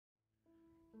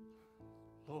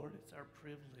Lord, it's our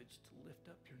privilege to lift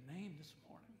up your name this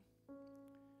morning.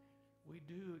 We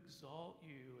do exalt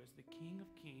you as the King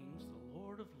of Kings, the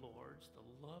Lord of Lords, the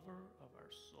lover of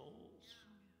our souls.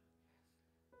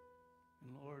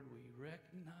 And Lord, we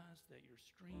recognize that your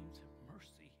streams of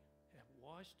mercy have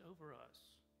washed over us.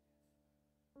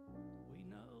 We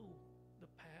know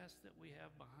the past that we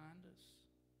have behind us,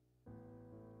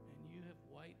 and you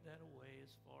have wiped that away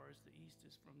as far as the east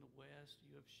is from the west.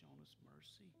 You have shown us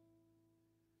mercy.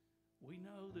 We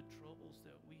know the troubles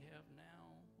that we have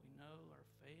now. We know our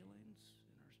failings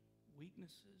and our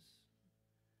weaknesses,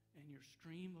 and your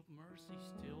stream of mercy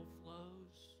still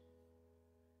flows.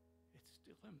 It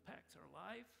still impacts our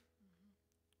life.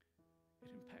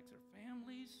 It impacts our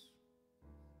families.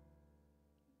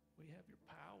 We have your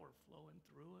power flowing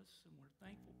through us, and we're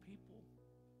thankful people.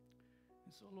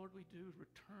 And so, Lord, we do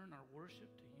return our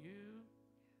worship to you,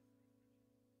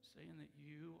 saying that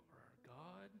you are our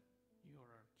God, you are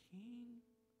our King,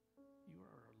 you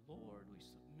are our Lord. We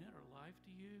submit our life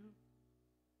to you,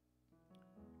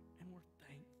 and we're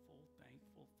thankful,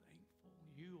 thankful, thankful.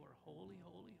 You are holy,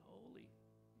 holy, holy.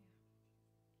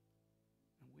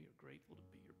 And we are grateful to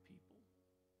be your people.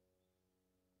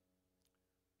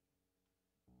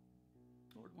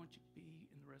 Lord, won't you be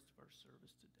in the rest of our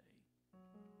service today?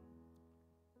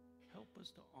 Help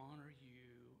us to honor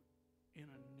you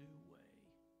in a new way.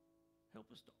 Help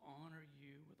us to honor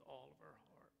you with all of our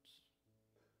hearts,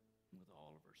 with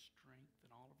all of our strength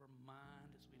and all of our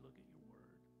mind as we look at your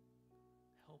word.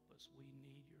 Help us. We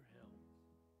need your help.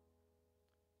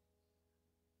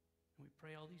 And we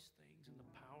pray all these things in the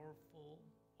powerful,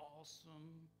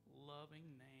 awesome,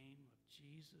 loving name of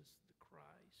Jesus the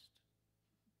Christ.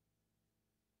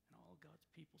 And all God's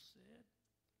people said,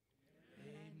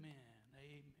 Amen.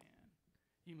 Amen.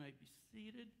 You may be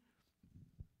seated.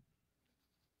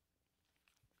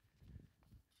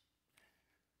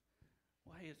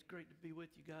 Well, hey, it's great to be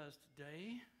with you guys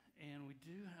today. And we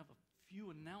do have a few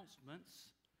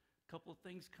announcements. A couple of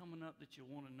things coming up that you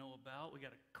want to know about. We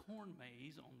got a corn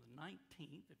maze on the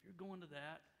 19th. If you're going to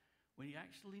that, we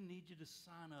actually need you to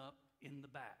sign up in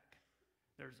the back.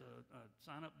 There's a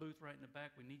sign-up booth right in the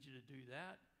back. We need you to do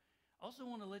that. Also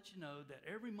want to let you know that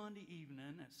every Monday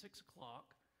evening at 6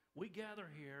 o'clock, we gather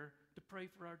here to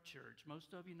pray for our church.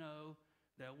 Most of you know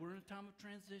that we're in a time of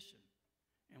transition.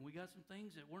 And we got some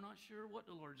things that we're not sure what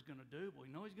the Lord's going to do, but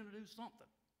we know he's going to do something.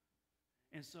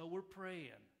 And so we're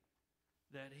praying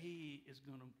that he is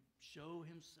going to show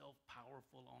himself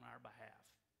powerful on our behalf.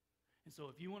 And so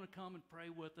if you want to come and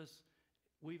pray with us,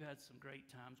 we've had some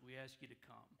great times. We ask you to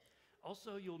come.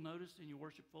 Also, you'll notice in your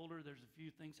worship folder, there's a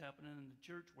few things happening in the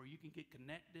church where you can get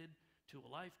connected to a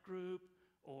life group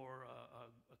or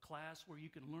a class where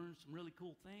you can learn some really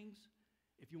cool things.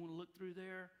 If you want to look through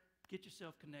there, get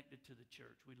yourself connected to the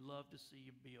church. We'd love to see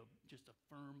you be just a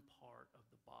firm part of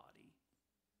the body.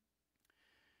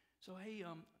 So, hey,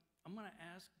 I'm going to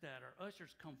ask that our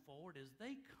ushers come forward. As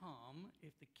they come,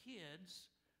 if the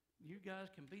kids, you guys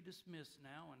can be dismissed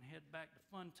now and head back to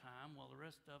fun time while the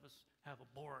rest of us have a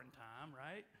boring time,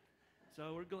 right?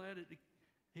 So we're glad to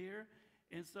here.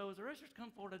 And so as our ushers come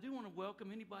forward, I do want to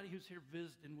welcome anybody who's here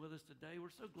visiting with us today.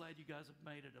 We're so glad you guys have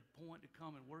made it a point to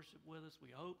come and worship with us.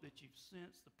 We hope that you've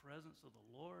sensed the presence of the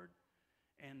Lord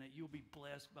and that you'll be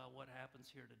blessed by what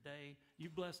happens here today. You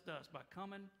blessed us by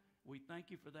coming. We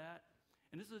thank you for that.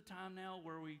 And this is a time now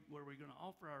where we're going to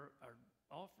offer our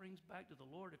offerings back to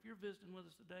the Lord. If you're visiting with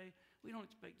us today, we don't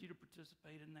expect you to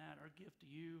participate in that. Our gift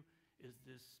to you is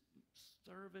this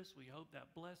service. We hope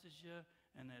that blesses you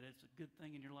and that it's a good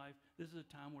thing in your life. This is a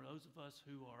time where those of us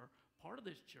who are part of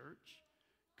this church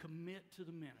commit to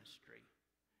the ministry.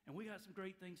 And we got some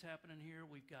great things happening here.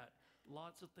 We've got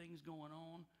lots of things going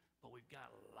on, but we've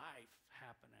got life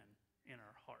happening in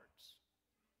our hearts.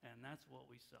 And that's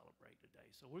what we celebrate today.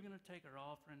 So we're going to take our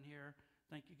offering here.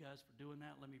 Thank you guys for doing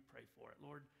that. Let me pray for it.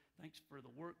 Lord, thanks for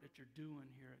the work that you're doing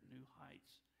here at New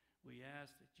Heights. We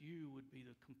ask that you would be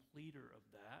the completer of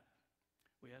that.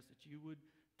 We ask that you would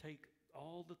take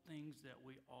all the things that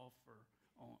we offer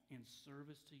in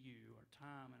service to you, our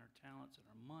time and our talents and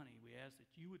our money. We ask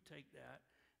that you would take that,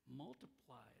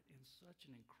 multiply it in such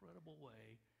an incredible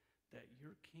way that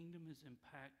your kingdom is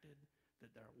impacted,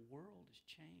 that our world is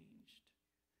changed,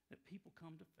 that people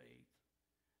come to faith,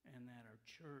 and that our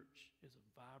church is a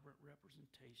vibrant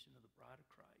representation of the bride of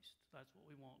Christ. That's what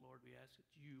we want, Lord. We ask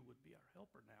that you would be our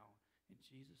helper now. In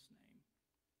Jesus' name,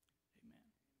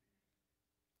 amen.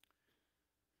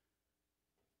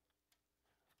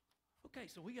 Okay,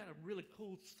 so we got a really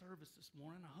cool service this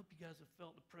morning. I hope you guys have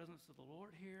felt the presence of the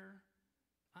Lord here.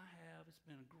 I have. It's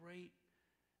been a great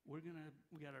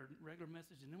we got our regular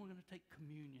message, and then we're going to take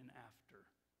communion after.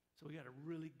 So we got a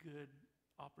really good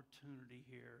opportunity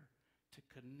here to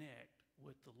connect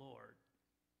with the Lord.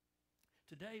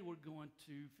 Today we're going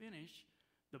to finish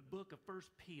the book of 1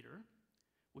 Peter.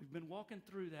 We've been walking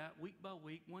through that week by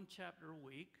week, one chapter a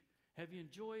week. Have you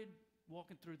enjoyed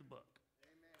walking through the book?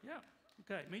 Amen.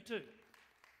 Yeah. Okay, me too.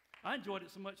 I enjoyed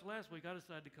it so much last week, I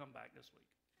decided to come back this week.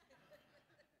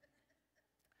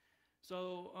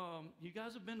 So you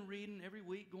guys have been reading every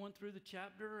week, going through the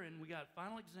chapter, and we got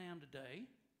final exam today.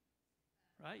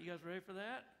 Right? You guys ready for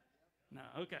that? No,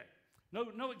 okay.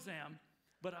 No exam,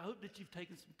 but I hope that you've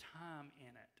taken some time in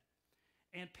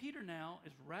it. And Peter now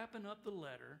is wrapping up the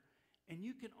letter, and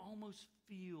you can almost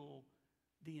feel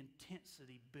the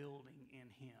intensity building in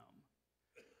him.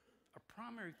 Our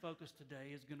primary focus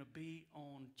today is going to be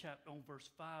on verse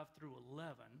 5 through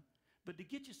 11. But to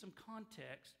get you some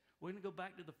context, we're going to go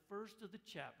back to the first of the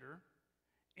chapter,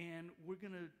 and we're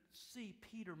going to see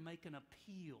Peter make an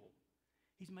appeal.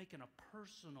 He's making a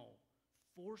personal,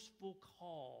 forceful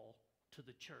call to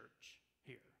the church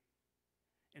here.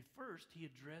 And first, he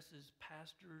addresses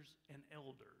pastors and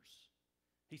elders.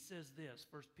 He says this,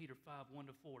 1 Peter 5,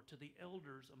 1-4, "To the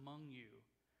elders among you,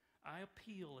 I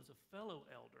appeal as a fellow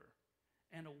elder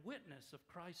and a witness of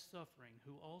Christ's suffering,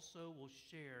 who also will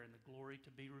share in the glory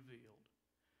to be revealed.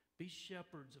 Be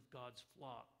shepherds of God's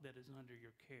flock that is under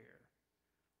your care,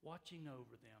 watching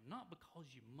over them, not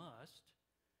because you must,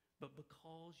 but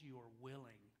because you are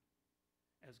willing,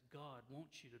 as God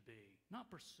wants you to be, not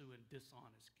pursuing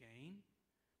dishonest gain,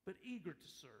 but eager to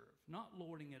serve, not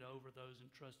lording it over those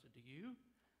entrusted to you,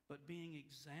 but being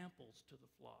examples to the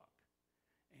flock.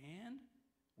 And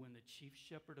when the chief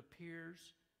shepherd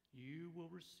appears, you will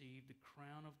receive the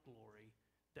crown of glory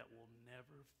that will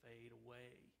never fade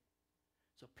away."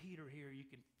 So Peter here, you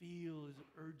can feel his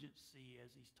urgency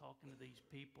as he's talking to these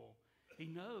people. He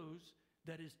knows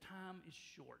that his time is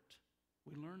short.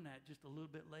 We learn that just a little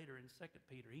bit later in 2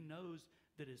 Peter. He knows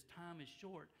that his time is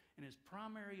short, and his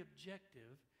primary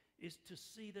objective is to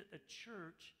see that the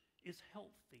church is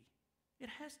healthy. It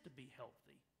has to be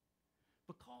healthy,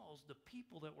 because the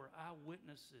people that were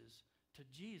eyewitnesses to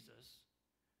Jesus,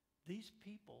 these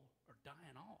people are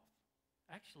dying off.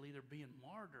 Actually, they're being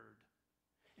martyred.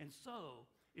 And so,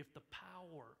 if the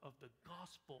power of the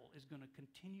gospel is going to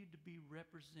continue to be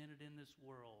represented in this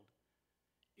world,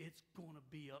 it's going to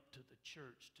be up to the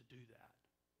church to do that.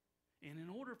 And in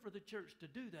order for the church to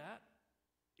do that,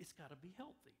 it's got to be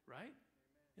healthy, right?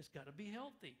 Amen. It's got to be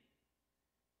healthy.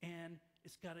 And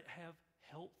it's got to have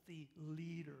healthy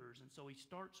leaders. And so he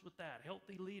starts with that,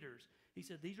 healthy leaders. He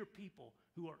said these are people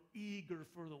who are eager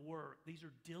for the work. These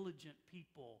are diligent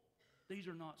people. These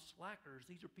are not slackers.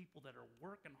 These are people that are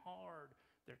working hard.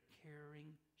 They're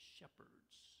caring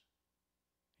shepherds.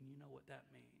 And you know what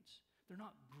that means. They're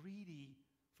not greedy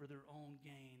for their own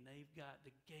gain. They've got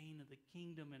the gain of the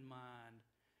kingdom in mind.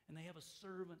 And they have a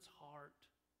servant's heart.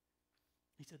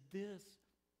 He said this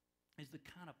is the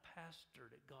kind of pastor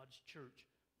that God's church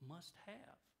must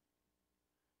have.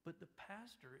 But the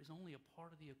pastor is only a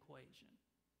part of the equation.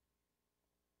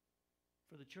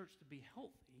 For the church to be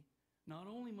healthy, not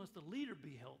only must the leader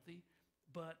be healthy,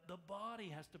 but the body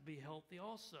has to be healthy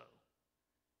also.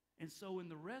 And so in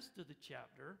the rest of the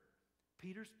chapter,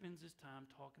 Peter spends his time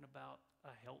talking about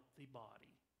a healthy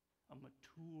body, a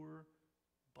mature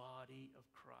body of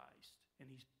Christ. And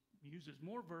he uses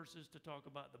more verses to talk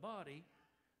about the body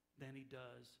than he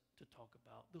does to talk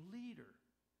about the leader.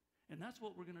 And that's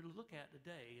what we're going to look at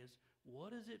today is,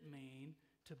 what does it mean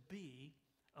to be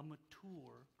a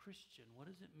mature Christian? What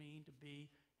does it mean to be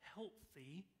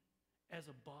healthy as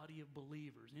a body of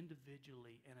believers,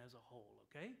 individually and as a whole,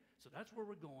 okay? So that's where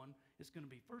we're going. It's going to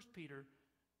be 1 Peter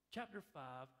chapter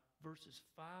 5, verses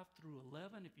 5 through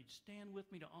 11. If you'd stand with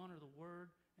me to honor the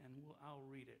word, and I'll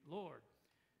read it. Lord,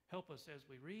 help us as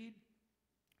we read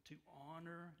to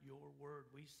honor your word.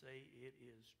 We say it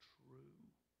is true.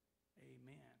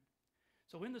 Amen.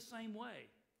 So in the same way,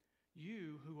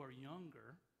 you who are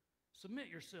younger, submit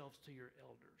yourselves to your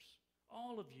elders.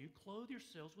 All of you, clothe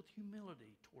yourselves with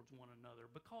humility towards one another,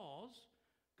 because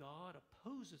God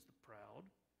opposes the proud,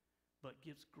 but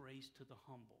gives grace to the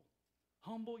humble.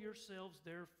 Humble yourselves,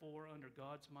 therefore, under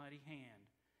God's mighty hand,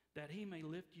 that he may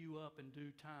lift you up in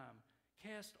due time.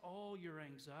 Cast all your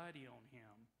anxiety on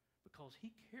him, because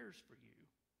he cares for you.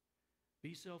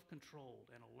 Be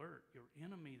self-controlled and alert. Your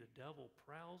enemy, the devil,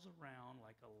 prowls around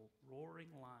like a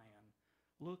roaring lion,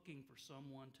 looking for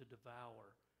someone to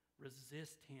devour.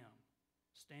 Resist him,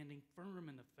 standing firm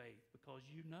in the faith, because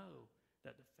you know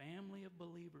that the family of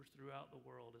believers throughout the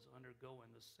world is undergoing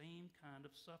the same kind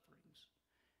of sufferings.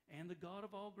 And the God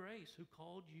of all grace, who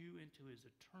called you into his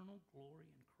eternal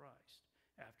glory in Christ,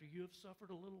 after you have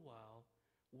suffered a little while,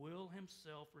 will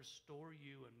himself restore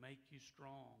you and make you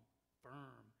strong,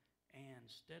 firm, and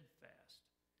steadfast.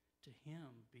 To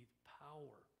him be the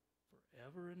power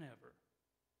forever and ever.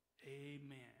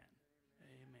 Amen.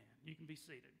 Amen. You can be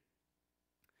seated.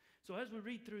 So as we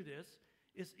read through this,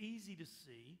 it's easy to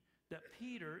see that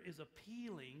Peter is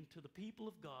appealing to the people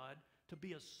of God to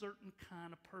be a certain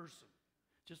kind of person.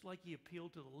 Just like he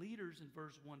appealed to the leaders in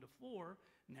verse 1 to 4,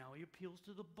 now he appeals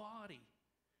to the body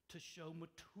to show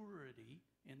maturity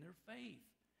in their faith.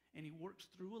 And he works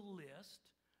through a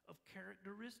list of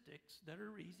characteristics that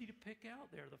are easy to pick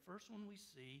out there. The first one we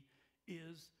see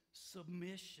is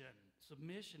submission.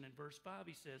 Submission. In verse 5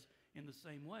 he says, in the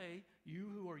same way, you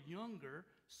who are younger,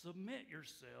 submit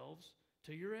yourselves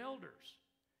to your elders.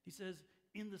 He says,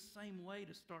 in the same way,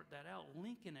 to start that out,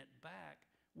 linking it back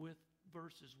with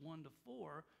verses 1 to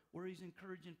 4, where he's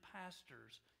encouraging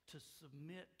pastors to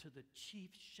submit to the chief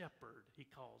shepherd, he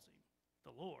calls him,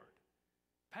 the Lord.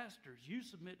 Pastors, you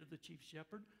submit to the chief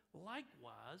shepherd.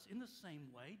 Likewise, in the same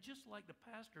way, just like the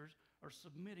pastors are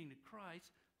submitting to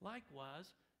Christ,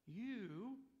 likewise,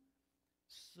 you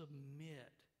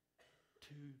submit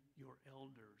to your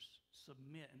elders.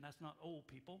 Submit. And that's not old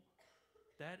people.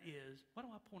 That is, why do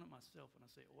I point at myself when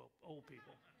I say old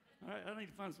people? All right, I need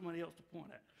to find somebody else to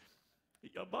point at.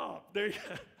 Bob, there you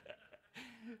go.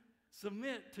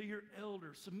 Submit to your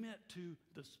elders. Submit to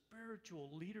the spiritual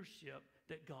leadership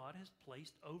that God has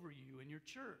placed over you in your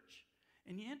church.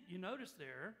 And yet, you notice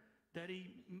there that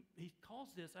he calls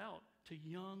this out to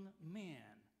young men.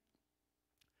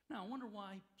 Now, I wonder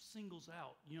why he singles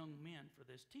out young men for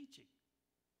this teaching.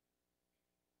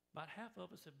 About half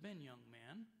of us have been young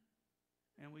men,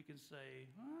 and we can say,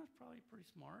 well, that's probably pretty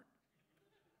smart.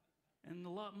 And a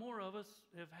lot more of us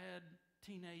have had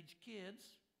teenage kids.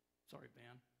 Sorry,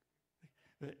 Ben.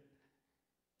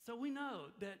 So we know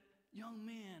that young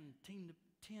men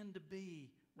tend to be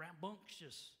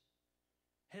rambunctious,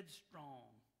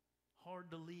 headstrong, hard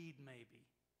to lead maybe.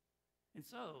 And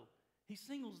so he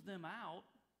singles them out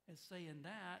as saying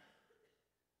that,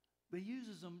 but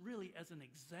uses them really as an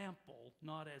example,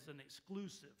 not as an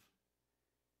exclusive.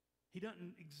 He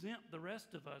doesn't exempt the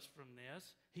rest of us from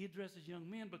this. He addresses young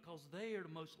men because they are the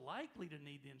most likely to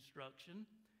need the instruction,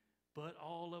 but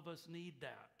all of us need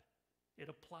that. It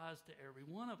applies to every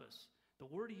one of us. The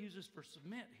word he uses for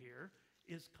submit here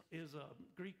is a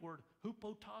Greek word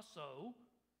hupotasso,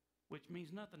 which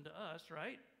means nothing to us,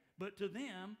 right? But to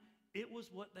them, it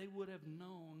was what they would have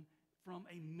known from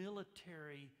a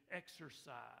military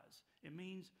exercise. It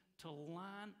means to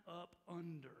line up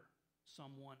under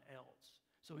someone else.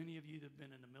 So any of you that have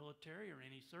been in the military or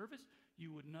any service,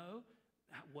 you would know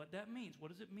what that means.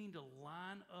 What does it mean to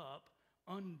line up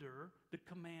under the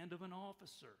command of an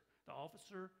officer? The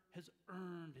officer has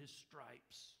earned his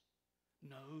stripes,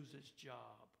 knows his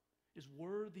job, is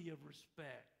worthy of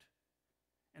respect.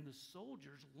 And the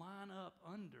soldiers line up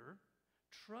under,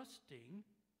 trusting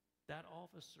that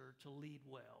officer to lead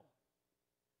well.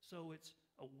 So it's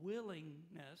a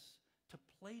willingness to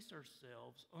place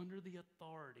ourselves under the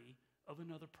authority of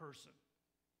another person.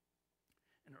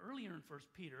 And earlier in 1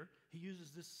 Peter, he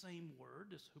uses this same word,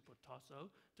 this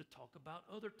hupotasso, to talk about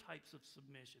other types of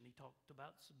submission. He talked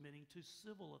about submitting to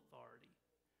civil authority.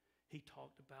 He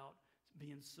talked about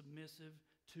being submissive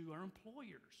to our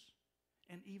employers.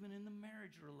 And even in the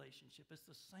marriage relationship, it's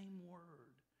the same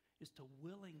word, is to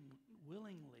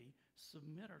willingly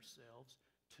submit ourselves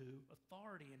to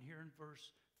authority. And here in verse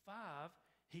 5,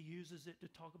 he uses it to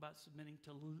talk about submitting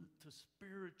to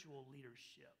spiritual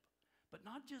leadership. But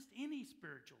not just any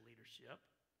spiritual leadership.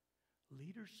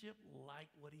 Leadership like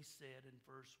what he said in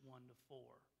verse 1 to 4.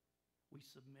 We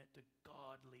submit to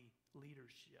godly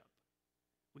leadership.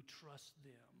 We trust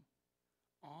them,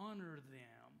 honor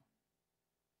them.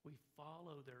 We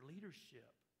follow their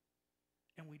leadership.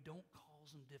 And we don't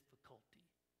cause them difficulty.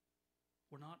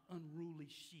 We're not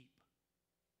unruly sheep,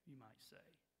 you might say.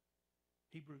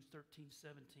 Hebrews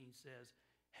 13:17 says,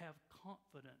 have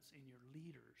confidence in your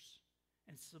leaders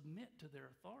and submit to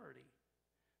their authority,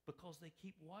 because they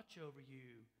keep watch over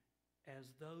you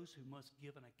as those who must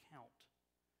give an account.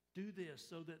 Do this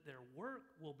so that their work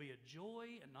will be a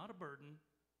joy and not a burden,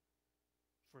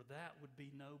 for that would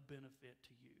be no benefit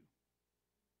to you.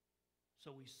 So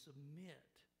we submit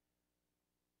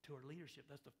to our leadership.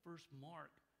 That's the first mark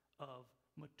of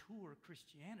mature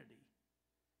Christianity,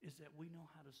 is that we know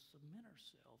how to submit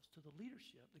ourselves to the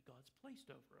leadership that God's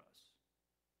placed over us.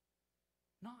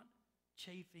 Not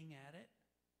chafing at it,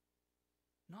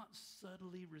 not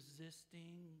subtly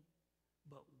resisting,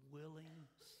 but willing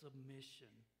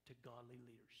submission to godly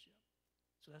leadership.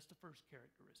 So that's the first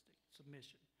characteristic,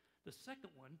 submission. The second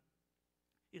one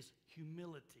is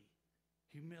humility.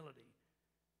 Humility.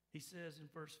 He says in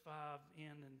verse 5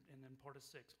 and then part of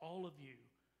 6, all of you,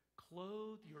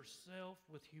 clothe yourself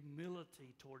with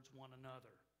humility towards one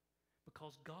another,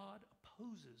 because God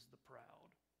opposes the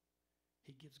proud.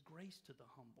 He gives grace to the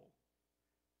humble.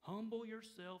 Humble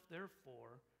yourself,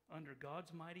 therefore, under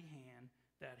God's mighty hand,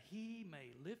 that he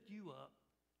may lift you up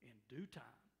in due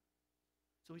time.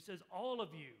 So he says, all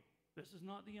of you. This is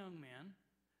not the young men.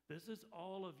 This is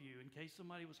all of you. In case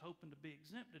somebody was hoping to be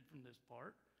exempted from this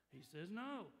part, he says,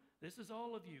 no, this is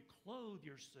all of you. Clothe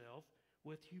yourself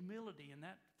with humility. And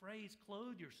that phrase,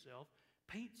 clothe yourself,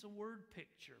 paints a word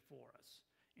picture for us.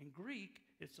 In Greek,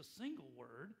 it's a single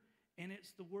word, and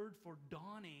it's the word for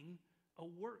donning a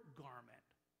work garment.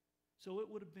 So it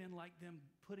would have been like them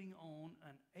putting on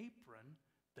an apron.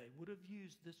 They would have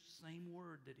used this same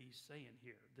word that he's saying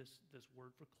here, this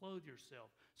word for clothe yourself.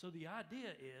 So the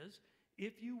idea is,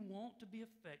 if you want to be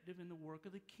effective in the work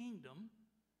of the kingdom,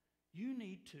 you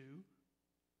need to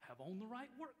have on the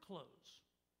right work clothes.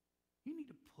 You need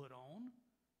to put on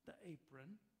the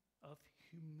apron of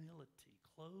humility,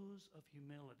 clothes of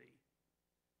humility.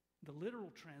 The literal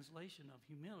translation of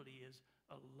humility is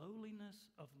a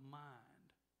lowliness of mind,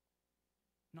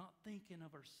 not thinking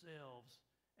of ourselves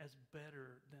as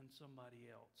better than somebody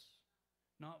else,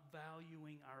 not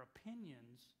valuing our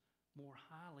opinions more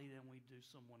highly than we do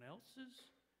someone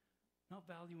else's, not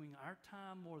valuing our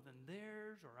time more than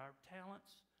theirs or our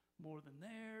talents more than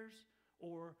theirs,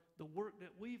 or the work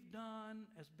that we've done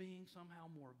as being somehow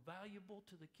more valuable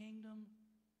to the kingdom.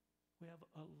 We have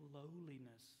a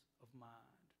lowliness of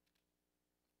mind.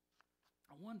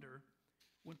 I wonder,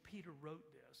 when Peter wrote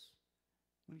this,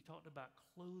 when he talked about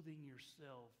clothing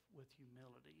yourself with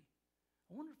humility,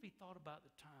 I wonder if he thought about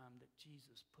the time that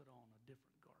Jesus put on a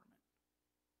different garment.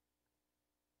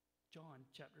 John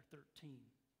chapter 13.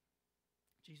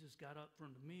 Jesus got up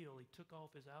from the meal, he took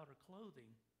off his outer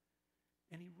clothing,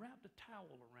 and he wrapped a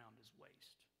towel around his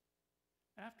waist.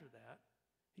 After that,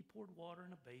 he poured water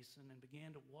in a basin and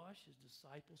began to wash his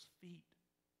disciples' feet,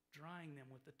 drying them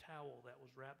with the towel that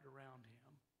was wrapped around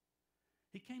him.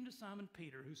 He came to Simon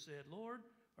Peter, who said, Lord,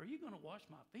 are you going to wash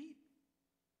my feet?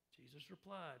 Jesus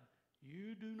replied,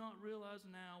 you do not realize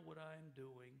now what I am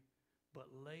doing, but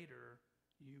later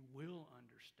you will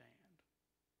understand.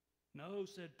 No,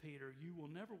 said Peter, you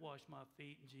will never wash my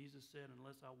feet. And Jesus said,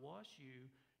 unless I wash you,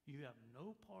 you have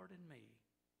no part in me.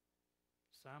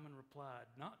 Simon replied,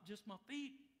 not just my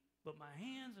feet, but my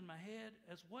hands and my head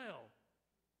as well.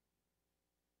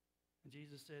 And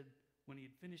Jesus said, when he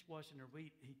had finished washing their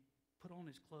feet, he put on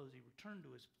his clothes. He returned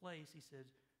to his place. He says,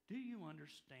 do you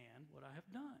understand what I have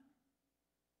done?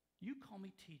 You call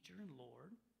me teacher and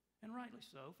Lord, and rightly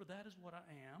so, for that is what I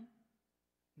am.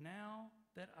 Now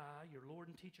that I, your Lord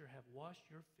and teacher, have washed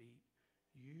your feet,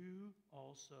 you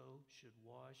also should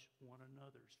wash one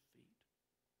another's feet.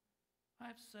 I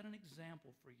have set an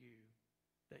example for you,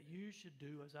 that you should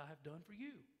do as I have done for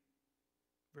you.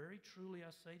 Very truly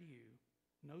I say to you,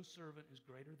 no servant is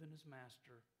greater than his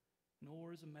master,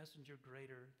 nor is a messenger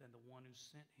greater than the one who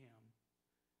sent him.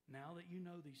 Now that you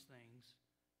know these things,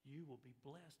 you will be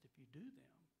blessed if you do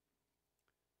them.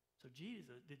 So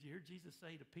Jesus, did you hear Jesus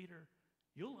say to Peter,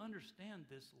 you'll understand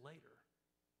this later?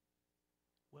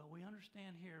 Well, we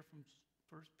understand here from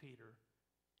 1 Peter,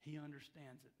 he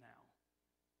understands it now.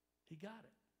 He got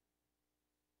it.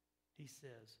 He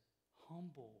says,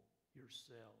 humble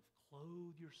yourself,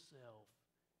 clothe yourself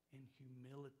in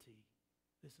humility.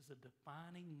 This is a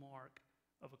defining mark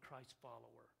of a Christ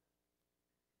follower.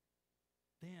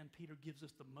 Then Peter gives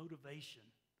us the motivation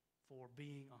for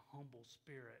being a humble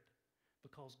spirit,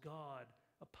 because God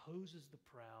opposes the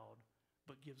proud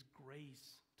but gives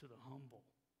grace to the humble.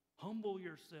 Humble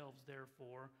yourselves,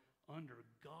 therefore, under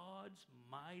God's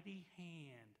mighty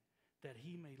hand, that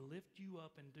he may lift you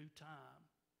up in due time.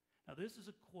 Now, this is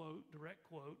a quote, direct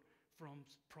quote from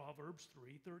Proverbs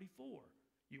 3:34.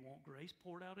 You want grace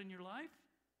poured out in your life?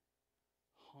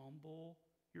 Humble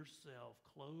yourself,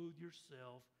 clothe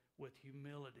yourself with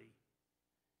humility.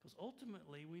 Because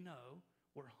ultimately, we know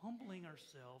we're humbling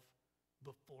ourselves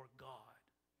before God.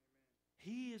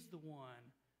 Amen. He is the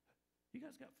one. You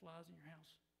guys got flies in your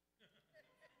house?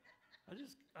 I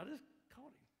just caught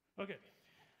him. Okay.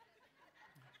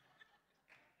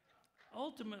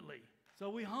 Ultimately, so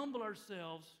we humble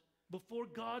ourselves before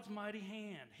God's mighty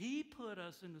hand. He put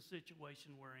us in the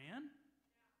situation we're in.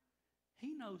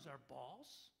 He knows our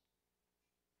boss.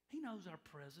 He knows our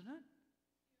president.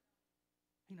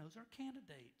 He knows our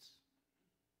candidates.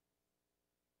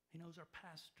 He knows our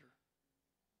pastor.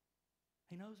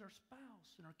 He knows our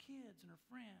spouse and our kids and our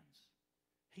friends.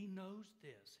 He knows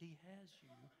this. He has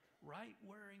you right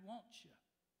where He wants you.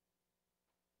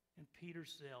 And Peter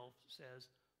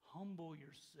says, humble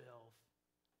yourself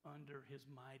under His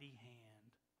mighty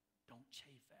hand. Don't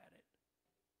chafe at it.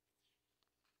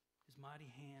 His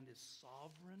mighty hand is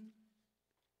sovereign.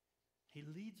 He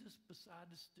leads us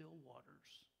beside the still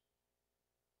waters.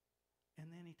 And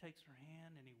then He takes our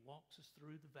hand and He walks us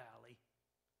through the valley.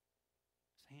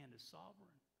 His hand is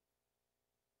sovereign.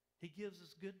 He gives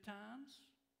us good times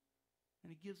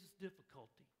and He gives us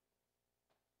difficulty.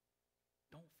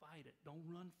 Don't fight it. Don't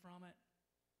run from it.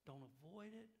 Don't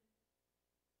avoid it.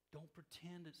 Don't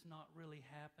pretend it's not really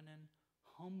happening.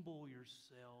 Humble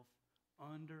yourself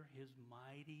under His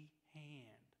mighty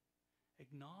hand.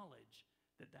 Acknowledge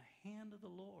that the hand of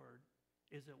the Lord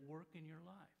is at work in your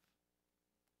life.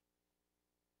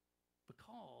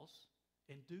 Because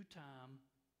in due time,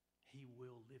 He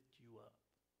will lift you up.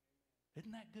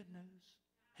 Isn't that good news?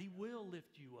 He will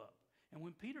lift you up. And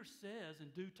when Peter says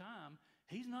in due time,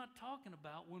 he's not talking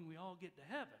about when we all get to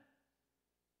heaven.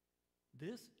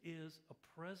 This is a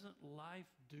present life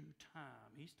due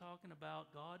time. He's talking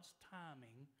about God's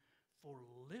timing for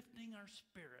lifting our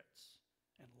spirits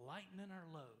and lightening our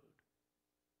load.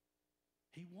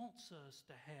 He wants us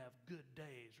to have good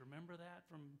days. Remember that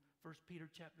from 1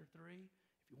 Peter chapter 3?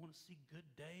 If you want to see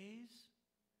good days,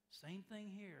 same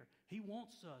thing here. He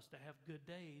wants us to have good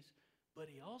days, but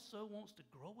He also wants to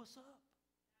grow us up.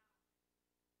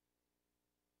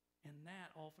 And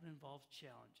that often involves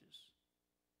challenges.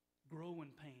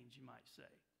 Growing pains, you might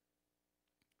say.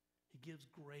 He gives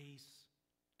grace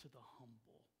to the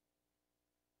humble.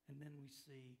 And then we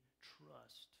see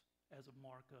trust as a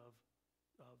mark of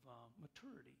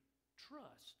maturity.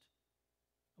 Trust.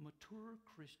 A mature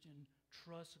Christian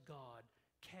trusts God.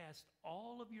 Cast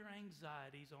all of your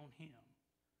anxieties on Him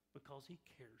because He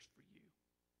cares for you.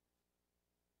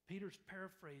 Peter's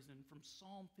paraphrasing from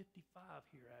Psalm 55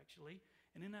 here, actually.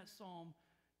 And in that psalm,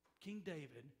 King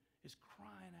David is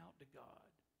crying out to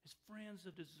God. His friends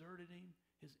have deserted him.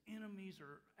 His enemies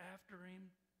are after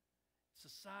him.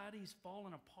 Society's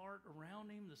falling apart around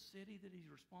him. The city that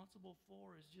he's responsible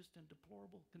for is just in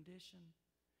deplorable condition.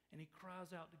 And he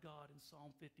cries out to God in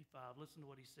Psalm 55. Listen to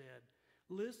what he said.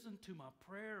 Listen to my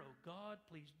prayer, O God.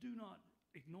 Please do not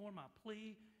ignore my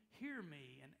plea. Hear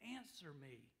me and answer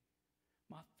me.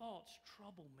 My thoughts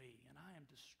trouble me, and I am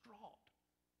distraught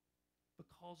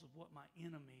because of what my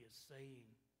enemy is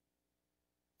saying.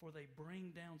 For they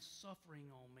bring down suffering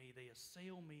on me. They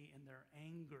assail me in their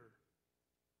anger.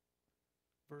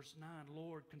 Verse 9,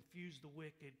 Lord, confuse the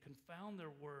wicked, confound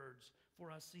their words, for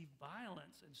I see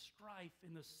violence and strife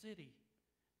in the city.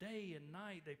 Day and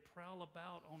night they prowl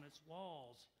about on its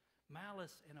walls.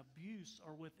 Malice and abuse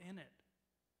are within it.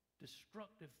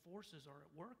 Destructive forces are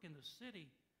at work in the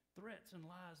city. Threats and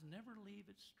lies never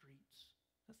leave its streets.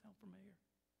 Does that sound familiar?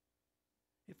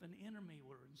 If an enemy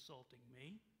were insulting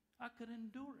me, I could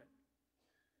endure it.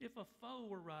 If a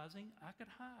foe were rising, I could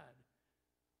hide.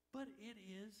 But it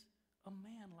is a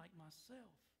man like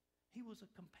myself. He was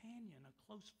a companion, a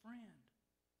close friend.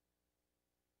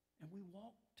 And we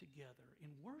walked together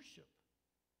in worship.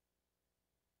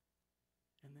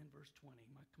 And then verse 20,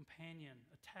 my companion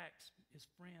attacks his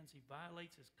friends. He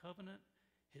violates his covenant.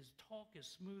 His talk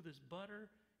is smooth as butter,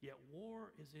 yet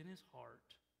war is in his heart.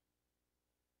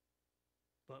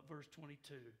 But verse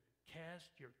 22,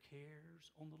 cast your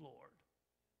cares on the Lord.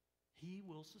 He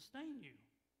will sustain you.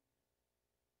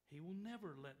 He will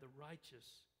never let the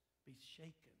righteous be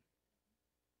shaken.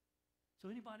 So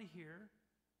anybody here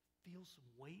feel some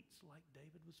weights like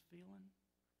David was feeling?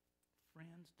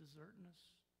 Friends deserting us?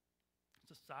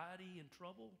 Society in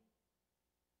trouble?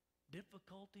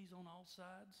 Difficulties on all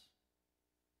sides?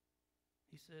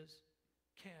 He says,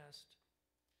 cast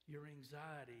your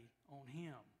anxiety on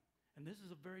Him. And this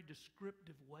is a very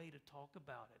descriptive way to talk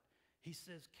about it. He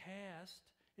says cast,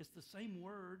 it's the same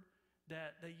word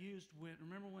that they used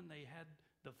remember when they had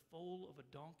the foal of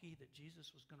a donkey that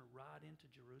Jesus was going to ride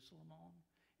into Jerusalem on?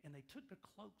 And they took their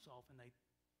cloaks off and they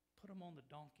put them on the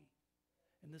donkey.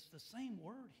 And this the same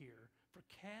word here for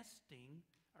casting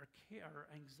our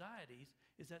anxieties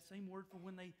is that same word for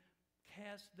when they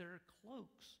cast their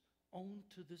cloaks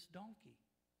onto this donkey.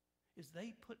 Is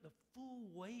they put the full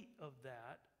weight of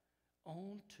that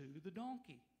onto the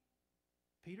donkey.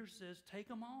 Peter says, take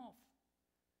them off.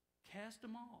 Cast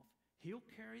them off. He'll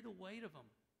carry the weight of them.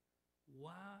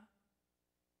 Why?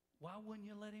 Why wouldn't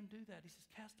you let Him do that? He says,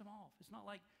 cast them off. It's not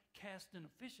like casting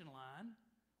a fishing line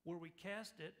where we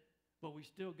cast it, but we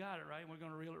still got it, right? And we're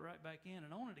going to reel it right back in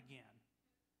and on it again.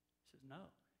 He says,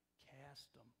 no. Cast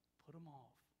them. Put them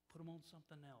off. Put them on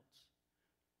something else.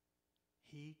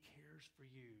 He cares for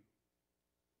you.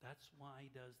 That's why he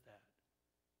does that,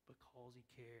 because he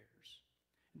cares.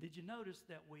 And did you notice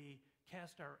that we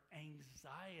cast our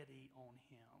anxiety on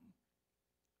him?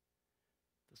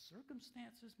 The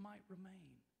circumstances might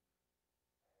remain,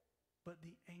 but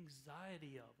the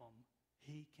anxiety of them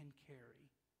he can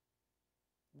carry.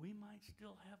 We might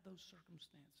still have those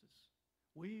circumstances.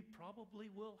 We probably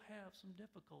will have some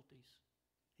difficulties.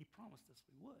 He promised us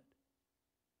we would.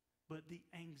 But the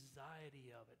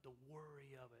anxiety of it, the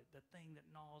worry of it, the thing that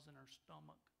gnaws in our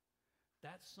stomach,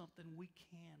 that's something we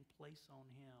can place on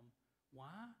him.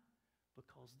 Why?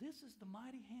 Because this is the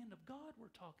mighty hand of God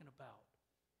we're talking about.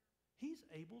 He's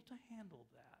able to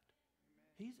handle that.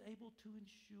 Amen. He's able to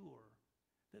ensure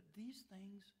that these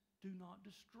things do not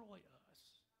destroy us.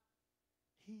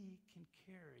 He can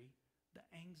carry the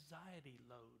anxiety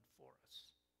load for us.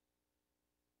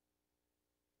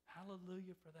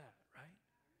 Hallelujah for that, right?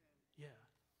 Yeah.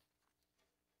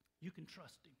 You can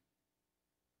trust him.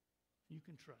 You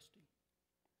can trust him.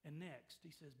 And next,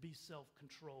 he says, be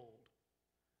self-controlled.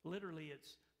 Literally,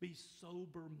 it's be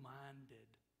sober-minded.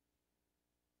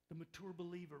 The mature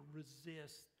believer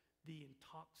resists the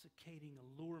intoxicating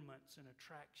allurements and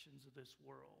attractions of this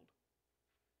world.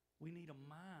 We need a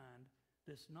mind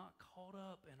that's not caught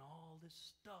up in all this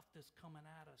stuff that's coming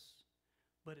at us,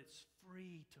 but it's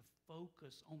free to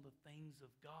focus on the things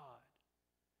of God.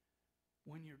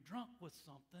 When you're drunk with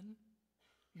something,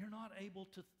 you're not able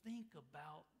to think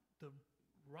about the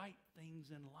right things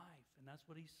in life. And that's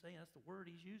what he's saying. That's the word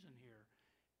he's using here.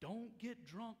 Don't get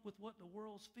drunk with what the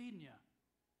world's feeding you,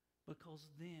 because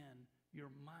then your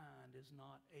mind is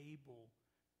not able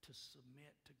to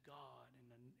submit to God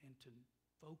and to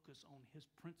focus on his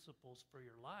principles for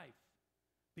your life.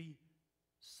 Be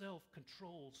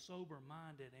self-controlled,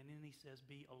 sober-minded, and then he says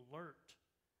be alert.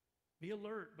 Be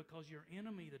alert, because your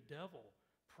enemy, the devil,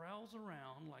 prowls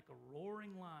around like a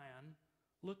roaring lion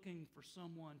looking for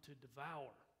someone to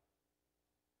devour.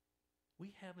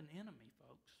 We have an enemy,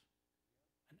 folks,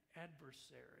 an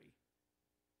adversary.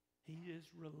 He is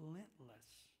relentless.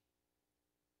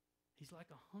 He's like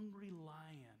a hungry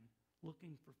lion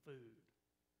looking for food.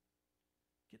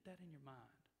 Get that in your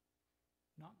mind.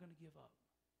 Not going to give up.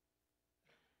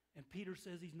 And Peter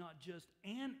says he's not just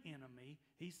an enemy.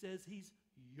 He says he's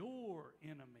your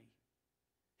enemy.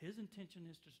 His intention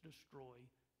is to destroy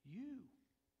you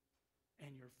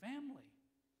and your family.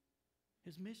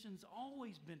 His mission's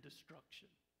always been destruction.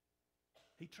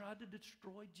 He tried to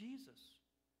destroy Jesus.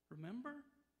 Remember?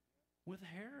 With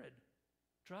Herod.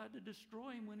 Tried to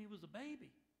destroy him when he was a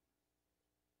baby.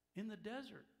 In the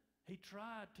desert, he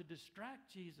tried to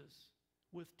distract Jesus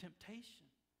with temptation.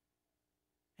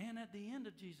 And at the end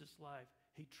of Jesus' life,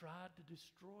 he tried to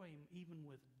destroy him even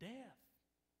with death.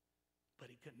 But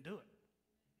he couldn't do it.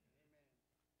 Amen.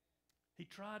 He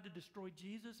tried to destroy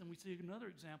Jesus, and we see another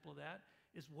example of that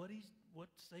is what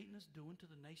Satan is doing to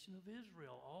the nation of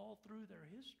Israel all through their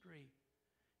history.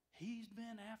 He's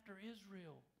been after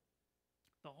Israel.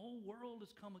 The whole world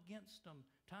has come against them.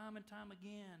 Time and time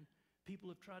again, people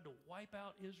have tried to wipe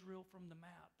out Israel from the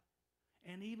map.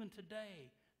 And even today,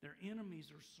 their enemies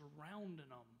are surrounding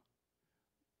them,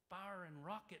 firing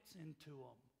rockets into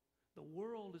them. The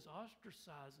world is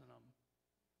ostracizing them.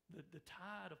 The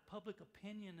tide of public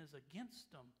opinion is against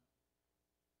them.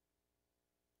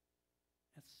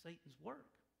 That's Satan's work,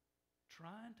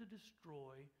 trying to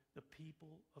destroy the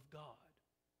people of God.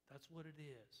 That's what it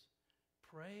is.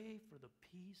 Pray for the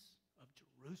peace of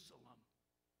Jerusalem,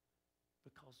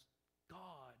 because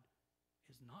God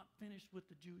is not finished with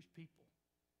the Jewish people.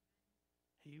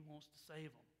 He wants to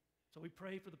save them. So we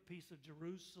pray for the peace of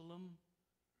Jerusalem,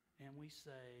 and we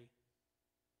say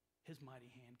his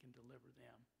mighty hand can deliver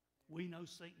them. We know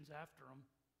Satan's after them,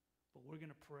 but we're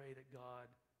going to pray that God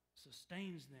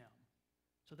sustains them.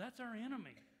 So that's our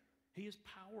enemy. He is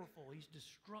powerful. He's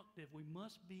destructive. We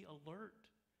must be alert,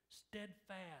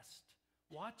 steadfast,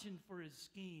 watching for his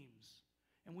schemes.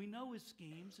 And we know his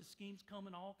schemes. His schemes come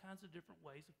in all kinds of different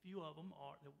ways. A few of them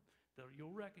are that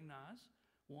you'll recognize.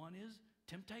 One is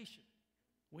temptation.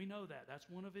 We know that. That's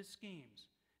one of his schemes.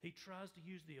 He tries to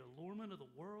use the allurement of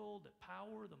the world, the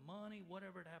power, the money,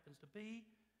 whatever it happens to be,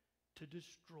 to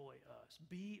destroy us.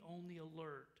 Be on the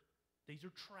alert. These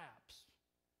are traps.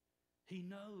 He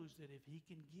knows that if he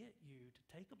can get you to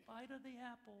take a bite of the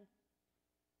apple,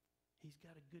 he's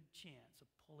got a good chance of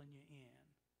pulling you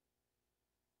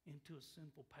into a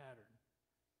sinful pattern.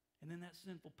 And then that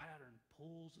sinful pattern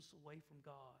pulls us away from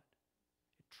God.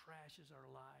 It trashes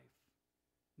our life,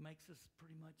 makes us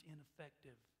pretty much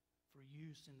ineffective for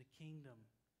use in the kingdom.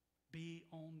 Be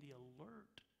on the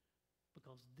alert,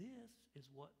 because this is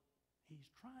what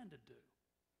he's trying to do.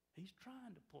 He's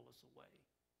trying to pull us away.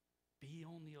 Be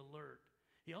on the alert.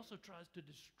 He also tries to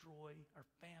destroy our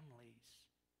families,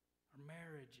 our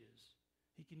marriages.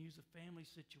 He can use a family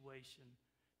situation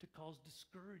to cause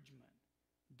discouragement,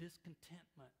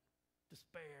 discontentment,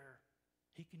 despair.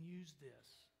 He can use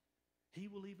this. He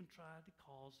will even try to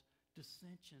cause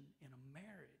dissension in a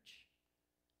marriage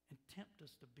and tempt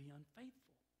us to be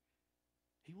unfaithful.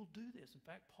 He will do this. In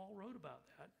fact, Paul wrote about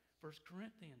that, 1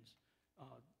 Corinthians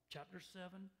chapter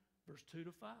 7, verse 2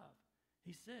 to 5.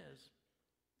 He says,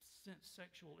 since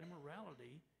sexual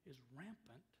immorality is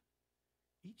rampant,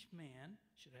 each man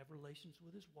should have relations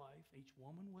with his wife, each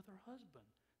woman with her husband.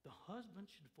 The husband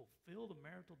should fulfill the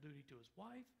marital duty to his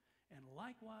wife, and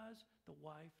likewise the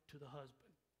wife to the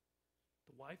husband.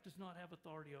 The wife does not have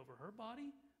authority over her body,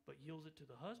 but yields it to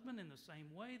the husband. In the same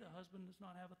way, the husband does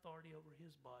not have authority over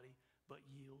his body, but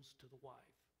yields to the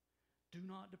wife. Do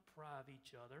not deprive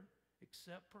each other,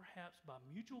 except perhaps by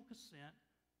mutual consent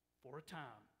for a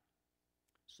time,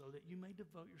 so that you may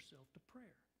devote yourself to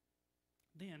prayer.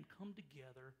 Then come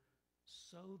together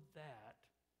so that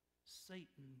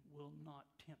Satan will not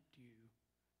tempt you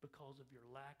because of your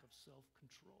lack of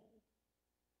self-control.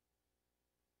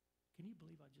 Can you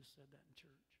believe I just said that in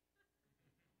church?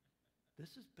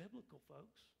 This is biblical,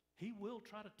 folks. He will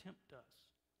try to tempt us.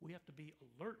 We have to be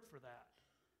alert for that.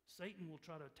 Satan will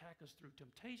try to attack us through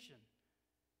temptation.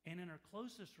 And in our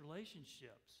closest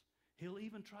relationships, he'll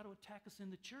even try to attack us in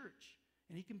the church.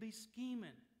 And he can be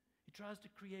scheming. He tries to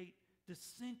create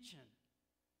dissension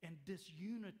and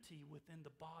disunity within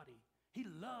the body. He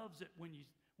loves it when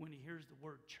he hears the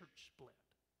word church split.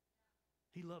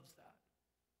 He loves that.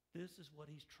 This is what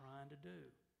he's trying to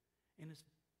do. And it's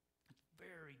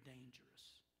very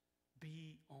dangerous.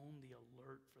 Be on the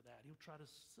alert for that. He'll try to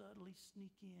subtly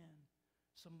sneak in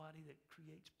somebody that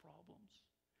creates problems.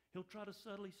 He'll try to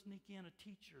subtly sneak in a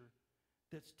teacher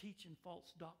that's teaching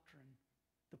false doctrine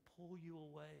to pull you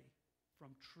away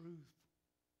from truth.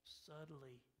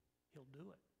 Subtly, he'll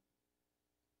do it.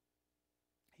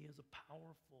 He is a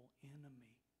powerful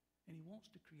enemy, and he wants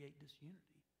to create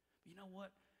disunity. But you know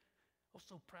what? I was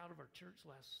so proud of our church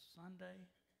last Sunday.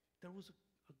 There was a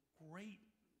great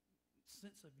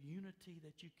sense of unity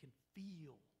that you can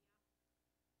feel.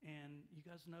 And you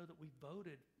guys know that we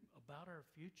voted about our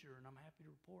future, and I'm happy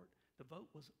to report the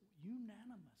vote was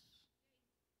unanimous.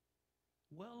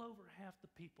 Well over half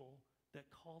the people that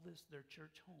call this their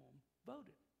church home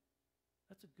voted.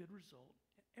 That's a good result.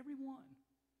 Everyone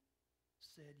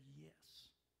said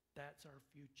yes, that's our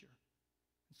future.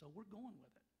 And so we're going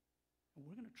with it. And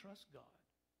we're going to trust God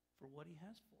for what he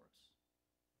has for us.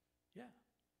 Yeah,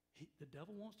 the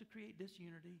devil wants to create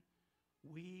disunity.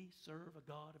 We serve a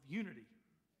God of unity.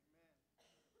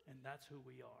 Amen. And that's who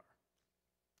we are.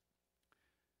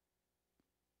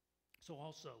 So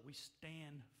also, we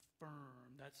stand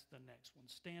firm. That's the next one.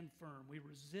 Stand firm. We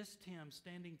resist him,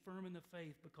 standing firm in the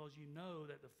faith, because you know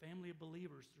that the family of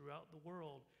believers throughout the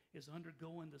world is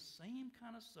undergoing the same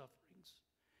kind of sufferings.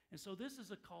 And so this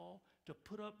is a call to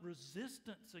put up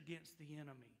resistance against the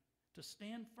enemy, to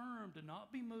stand firm, to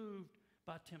not be moved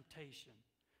by temptation,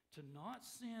 to not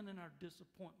sin in our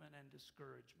disappointment and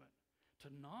discouragement, to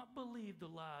not believe the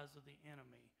lies of the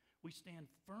enemy. We stand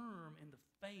firm in the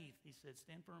faith. He said,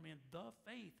 stand firm in the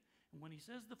faith. And when he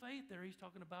says the faith there, he's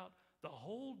talking about the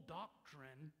whole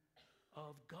doctrine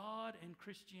of God and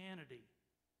Christianity.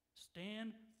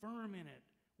 Stand firm in it.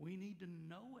 We need to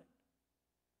know it.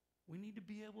 We need to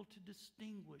be able to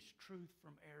distinguish truth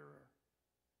from error.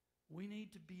 We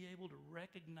need to be able to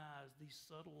recognize these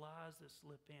subtle lies that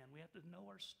slip in. We have to know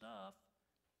our stuff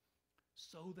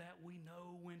so that we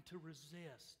know when to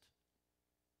resist.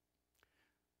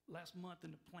 Last month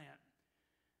in the plant,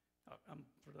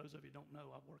 for those of you who don't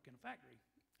know, I work in a factory.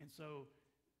 And so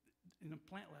in the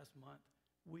plant last month,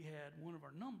 we had one of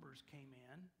our numbers came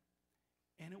in,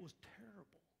 and it was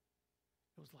terrible.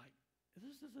 It was like,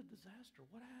 this is a disaster.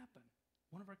 What happened?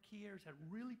 One of our key areas had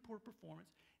really poor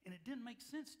performance, and it didn't make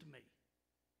sense to me.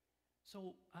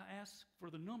 So I asked for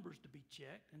the numbers to be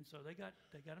checked, and so they got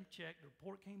them checked. The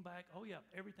report came back. Oh, yeah,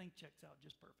 everything checks out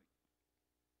just perfect.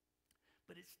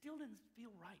 But it still didn't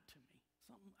feel right to me.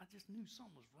 I just knew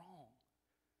something was wrong.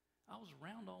 I was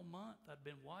around all month. I'd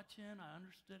been watching. I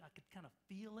understood. I could kind of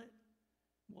feel it,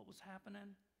 what was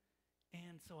happening.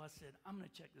 And so I said, I'm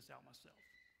going to check this out myself.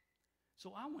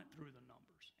 So I went through the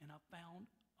numbers, and I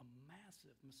found a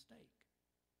massive mistake.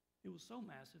 It was so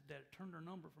massive that it turned our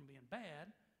number from being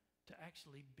bad to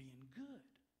actually being good.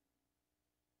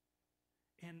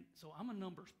 And so I'm a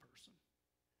numbers person,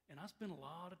 and I spend a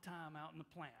lot of time out in the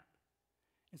plant.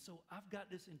 And so I've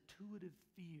got this intuitive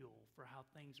feel for how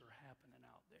things are happening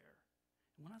out there.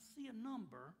 And when I see a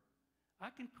number, I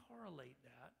can correlate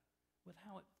that with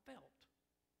how it felt.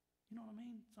 You know what I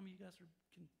mean? Some of you guys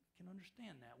can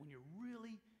understand that. When you're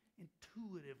really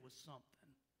intuitive with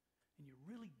something and you're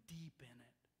really deep in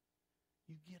it,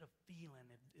 you get a feeling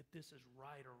if this is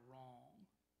right or wrong.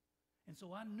 And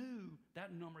so I knew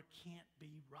that number can't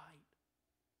be right.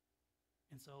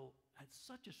 And so I had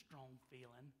such a strong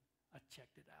feeling, I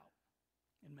checked it out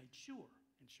and made sure.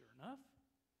 And sure enough,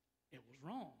 it was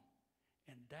wrong.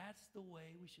 And that's the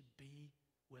way we should be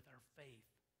with our faith.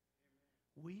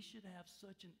 Amen. We should have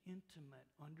such an intimate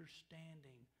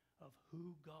understanding of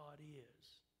who God is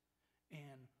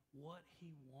and what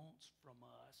he wants from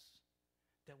us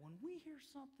that when we hear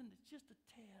something that's just a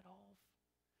tad off,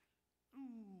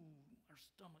 our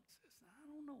stomach says, I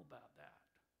don't know about that.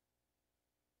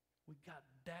 We got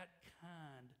that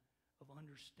kind of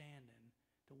understanding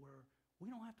to where we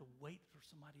don't have to wait for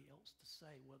somebody else to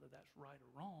say whether that's right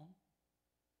or wrong.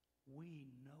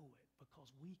 We know it because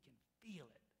we can feel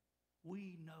it.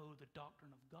 We know the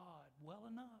doctrine of God well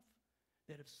enough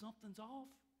that if something's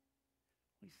off,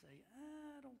 we say,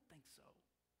 I don't think so.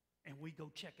 And we go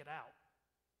check it out.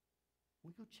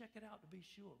 We go check it out to be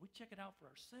sure. We check it out for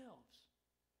ourselves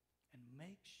and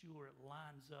make sure it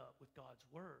lines up with God's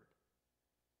word.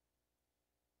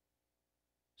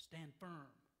 Stand firm.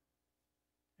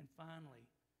 And finally,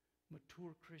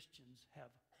 mature Christians have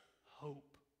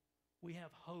hope. We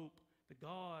have hope. The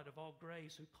God of all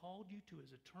grace who called you to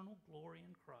his eternal glory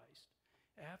in Christ,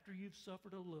 after you've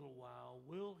suffered a little while,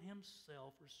 will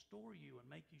himself restore you and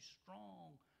make you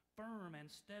strong, firm, and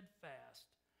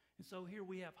steadfast. And so here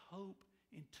we have hope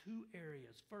in two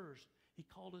areas. First, he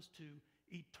called us to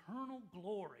eternal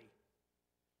glory.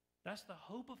 That's the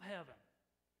hope of heaven.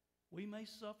 We may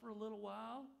suffer a little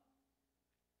while,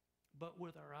 but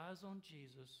with our eyes on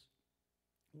Jesus,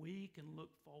 we can look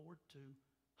forward to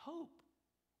hope,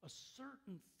 a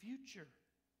certain future.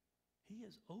 He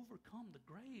has overcome the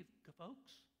grave,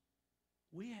 folks.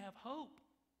 We have hope.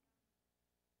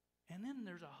 And then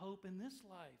there's a hope in this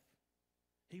life.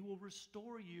 He will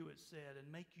restore you, it said, and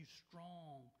make you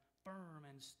strong, firm,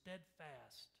 and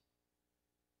steadfast.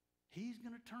 He's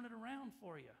going to turn it around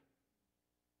for you.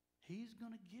 He's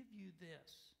going to give you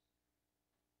this.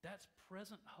 That's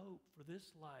present hope for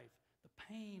this life. The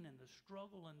pain and the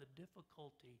struggle and the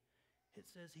difficulty. It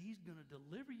says he's going to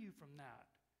deliver you from that.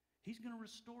 He's going to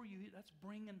restore you. That's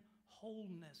bringing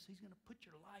wholeness. He's going to put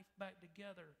your life back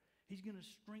together. He's going to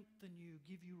strengthen you,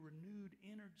 give you renewed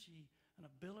energy, an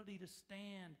ability to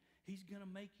stand. He's going to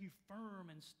make you firm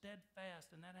and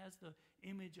steadfast, and that has the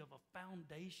image of a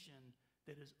foundation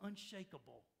that is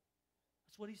unshakable.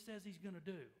 That's what he says he's going to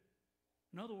do.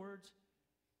 In other words,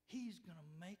 he's going to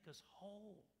make us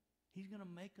whole. He's going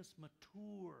to make us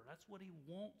mature. That's what he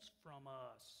wants from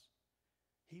us.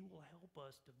 He will help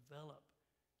us develop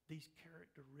these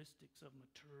characteristics of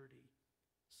maturity,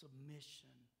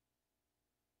 submission,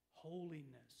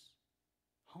 holiness,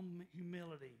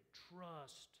 humility,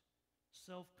 trust,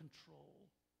 self-control,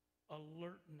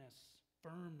 alertness,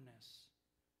 firmness,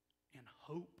 and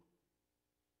hope.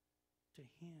 To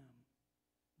him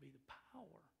be the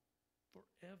power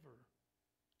forever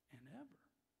and ever.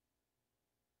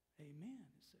 Amen,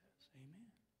 it says.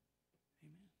 Amen.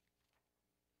 Amen.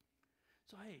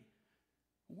 So, hey,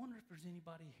 I wonder if there's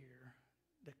anybody here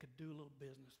that could do a little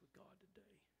business with God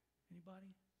today.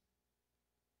 Anybody?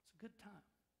 It's a good time.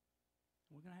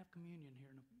 We're going to have communion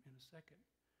here in a second.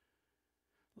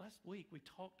 Last week we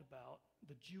talked about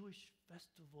the Jewish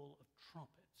festival of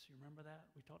trumpets. You remember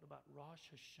that? We talked about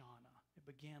Rosh Hashanah. It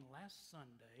began last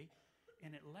Sunday,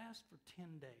 and it lasts for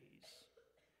 10 days.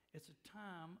 It's a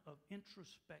time of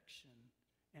introspection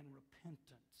and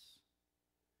repentance.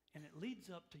 And it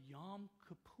leads up to Yom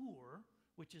Kippur,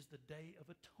 which is the Day of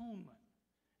Atonement.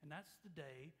 And that's the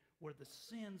day where the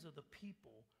sins of the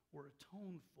people were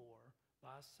atoned for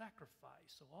by a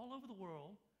sacrifice. So all over the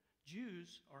world,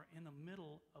 Jews are in the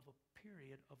middle of a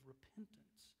period of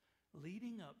repentance,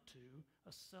 leading up to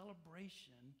a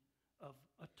celebration of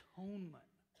atonement.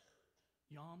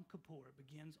 Yom Kippur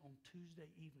begins on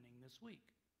Tuesday evening this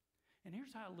week. And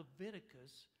here's how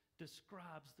Leviticus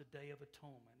describes the Day of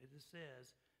Atonement. It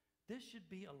says, "This should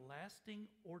be a lasting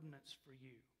ordinance for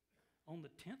you. On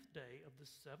the 10th day of the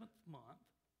 7th month,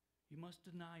 you must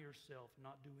deny yourself,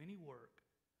 not do any work,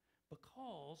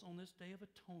 because on this Day of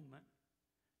Atonement,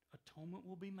 atonement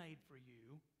will be made for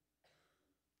you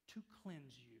to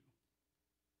cleanse you.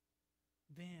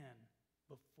 Then,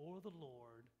 before the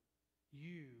Lord,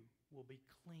 you will be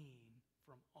clean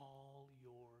from all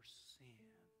your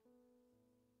sin."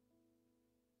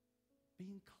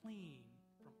 Being clean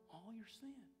from all your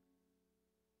sin.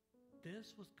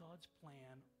 This was God's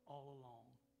plan all along.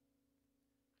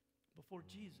 Before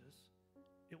Jesus,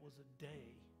 it was a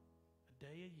day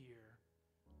a year,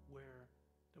 where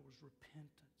there was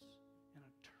repentance and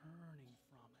a turning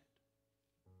from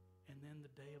it. And then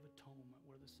the Day of Atonement,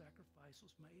 where the sacrifice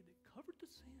was made that covered the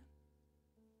sin.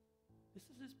 This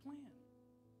is his plan.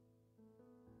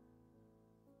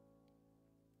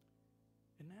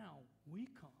 And now we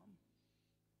come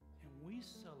and we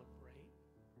celebrate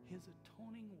his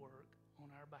atoning work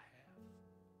on our behalf.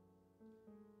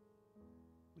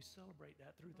 We celebrate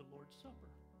that through the Lord's Supper.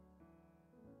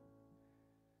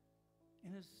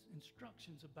 In his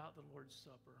instructions about the Lord's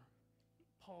Supper,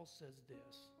 Paul says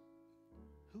this: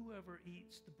 whoever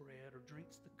eats the bread or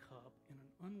drinks the cup in an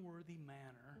unworthy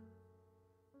manner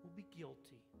will be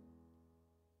guilty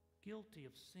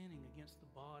of sinning against the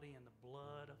body and the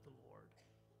blood of the Lord.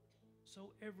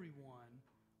 So everyone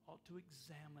ought to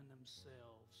examine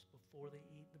themselves before they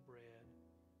eat the bread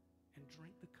and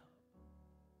drink the cup.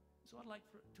 So I'd like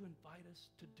to invite us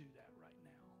to do that right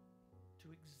now, to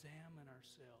examine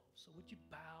ourselves. So would you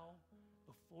bow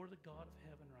before the God of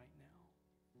heaven right now?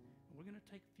 And we're going to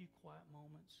take a few quiet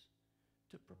moments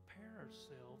to prepare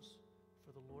ourselves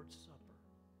for the Lord's Supper.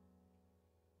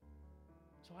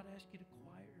 So I'd ask you to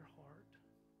quiet your heart,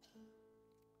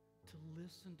 to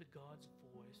listen to God's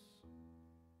voice.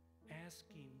 Ask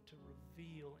him to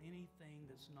reveal anything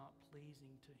that's not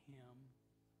pleasing to him.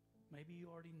 Maybe you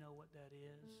already know what that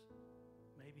is.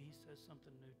 Maybe he says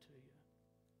something new to you.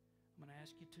 I'm going to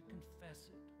ask you to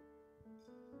confess it,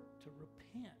 to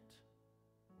repent,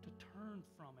 to turn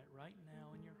from it right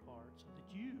now in your heart so that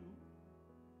you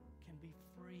can be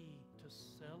free to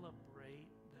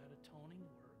celebrate that atoning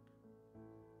work.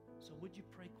 So would you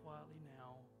pray quietly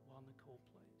now while Nicole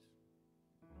plays?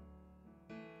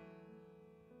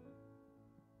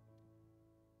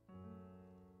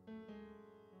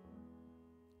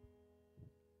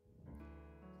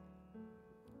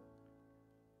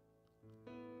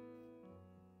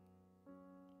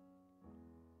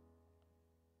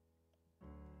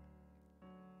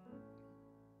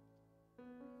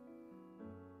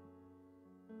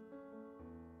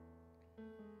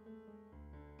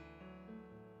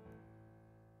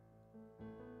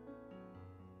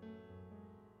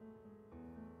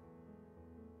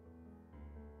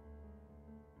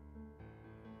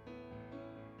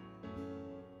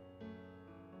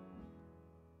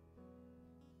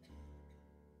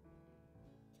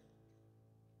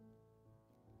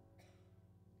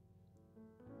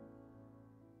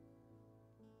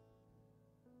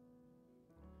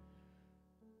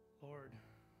 Lord,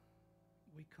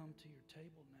 we come to your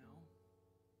table now.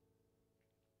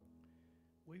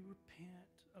 We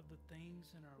repent of the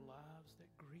things in our lives that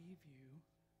grieve you.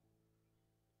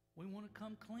 We want to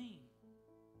come clean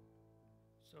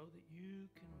so that you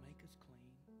can make us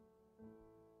clean.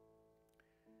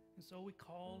 And so we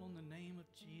call on the name of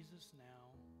Jesus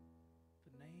now,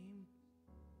 the name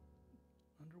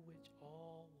under which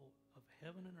all of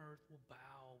heaven and earth will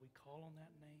bow. We call on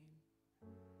that name.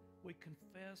 We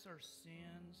confess our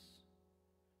sins,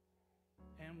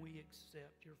 and we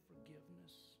accept your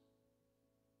forgiveness.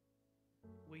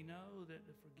 We know that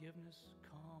the forgiveness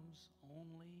comes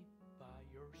only by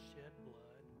your shed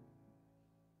blood,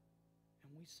 and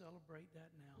we celebrate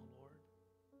that now, Lord.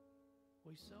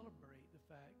 We celebrate the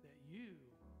fact that you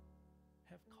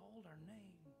have called our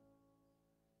name.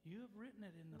 You have written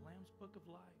it in the Lamb's Book of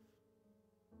Life.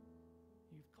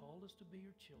 You've called us to be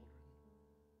your children.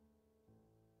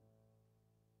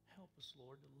 Help us,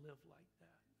 Lord, to live like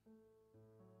that.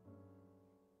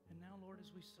 And now, Lord, as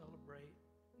we celebrate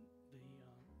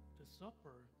the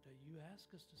supper that you ask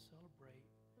us to celebrate,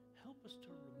 help us to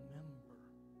remember.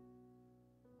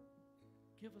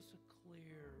 Give us a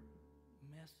clear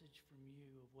message from you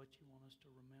of what you want us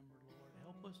to remember, Lord.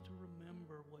 Help us to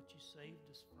remember what you saved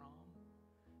us from.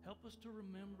 Help us to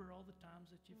remember all the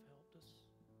times that you've helped us.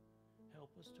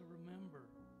 Help us to remember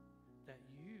that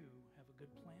you have a good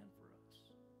plan for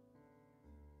us.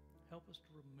 Help us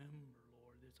to remember,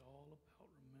 Lord. It's all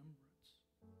about remembrance.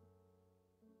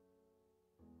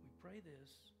 We pray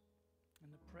this in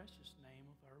the precious name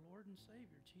of our Lord and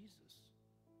Savior, Jesus,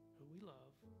 who we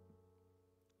love.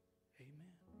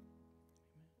 Amen.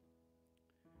 Amen.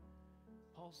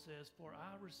 Paul says, "For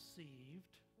I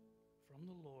received from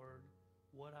the Lord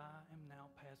what I am now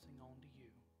passing on to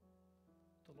you.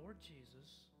 The Lord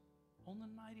Jesus, on the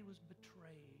night he was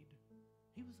betrayed,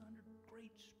 he was under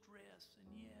great stress,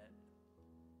 and yet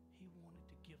he wanted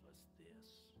to give us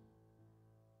this.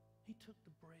 He took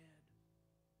the bread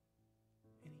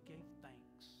and he gave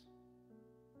thanks,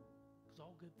 because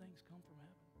all good things come from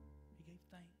heaven. He gave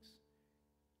thanks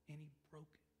and he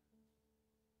broke it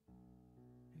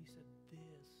said,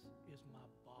 this is my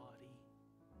body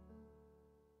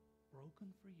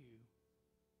broken for you.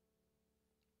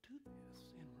 Do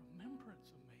this in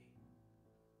remembrance of me.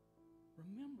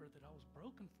 Remember that I was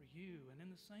broken for you. And in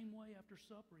the same way, after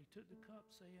supper, he took the cup,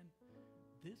 saying,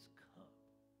 this cup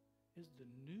is the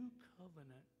new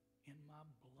covenant in my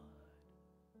blood.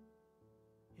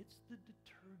 It's the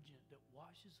detergent that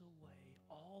washes away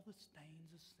all the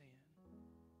stains of sin.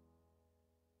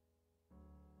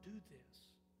 Do this.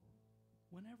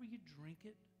 Whenever you drink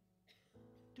it,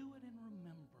 do it in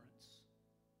remembrance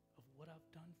of what I've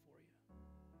done for you.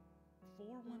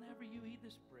 For whenever you eat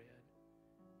this bread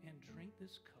and drink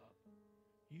this cup,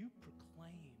 you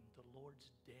proclaim the Lord's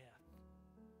death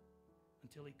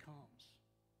until he comes.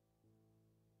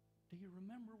 Do you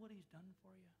remember what he's done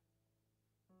for you?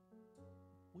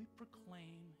 We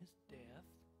proclaim his death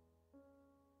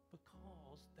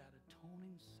because that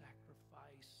atoning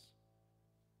sacrifice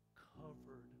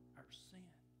covered our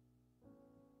sin.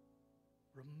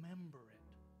 Remember it.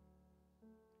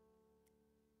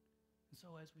 And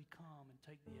so as we come and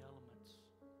take the elements,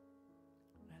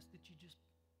 I ask that you just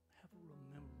have a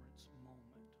remembrance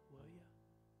moment, will you?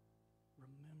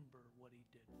 Remember what he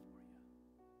did for you.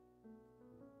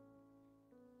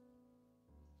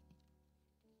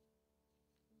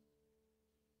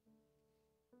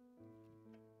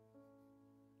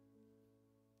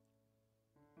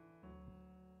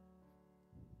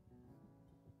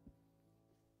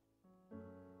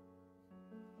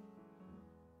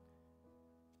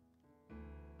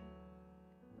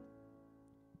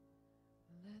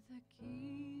 Let the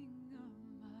King of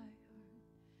my heart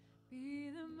be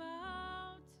the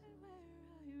mountain where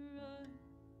I run,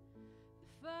 the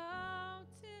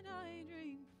fountain I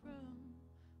drink from.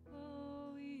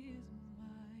 Oh, he is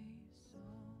my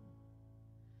soul.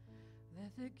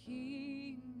 Let the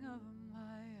King of my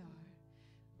heart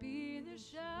be the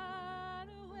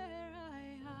shadow where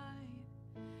I hide,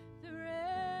 the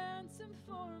ransom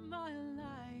for my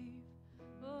life.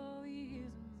 Oh, he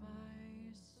is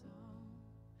my song.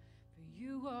 For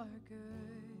you are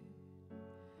good,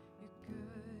 you're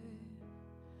good.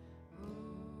 Oh,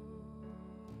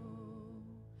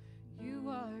 you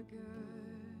are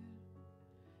good,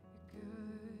 you're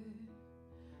good.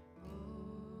 Oh,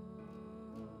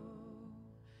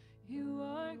 you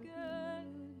are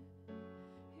good,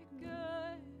 you're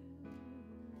good.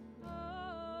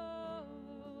 Oh,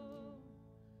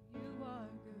 you are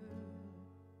good,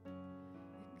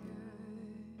 you're good.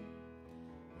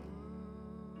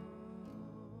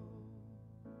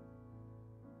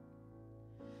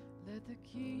 Let the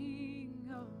King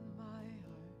of my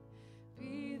heart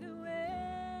be the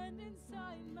wind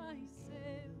inside my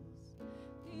sails,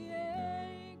 the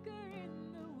anchor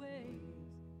in the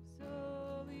waves.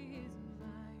 So he is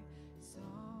my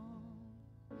song.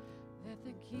 Let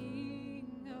the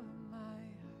King of my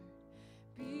heart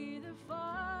be the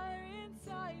fire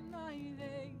inside my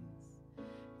veins,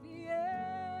 the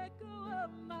echo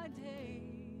of my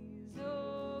days.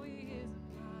 Oh, he is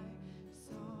my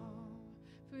song.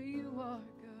 For you are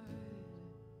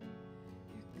good,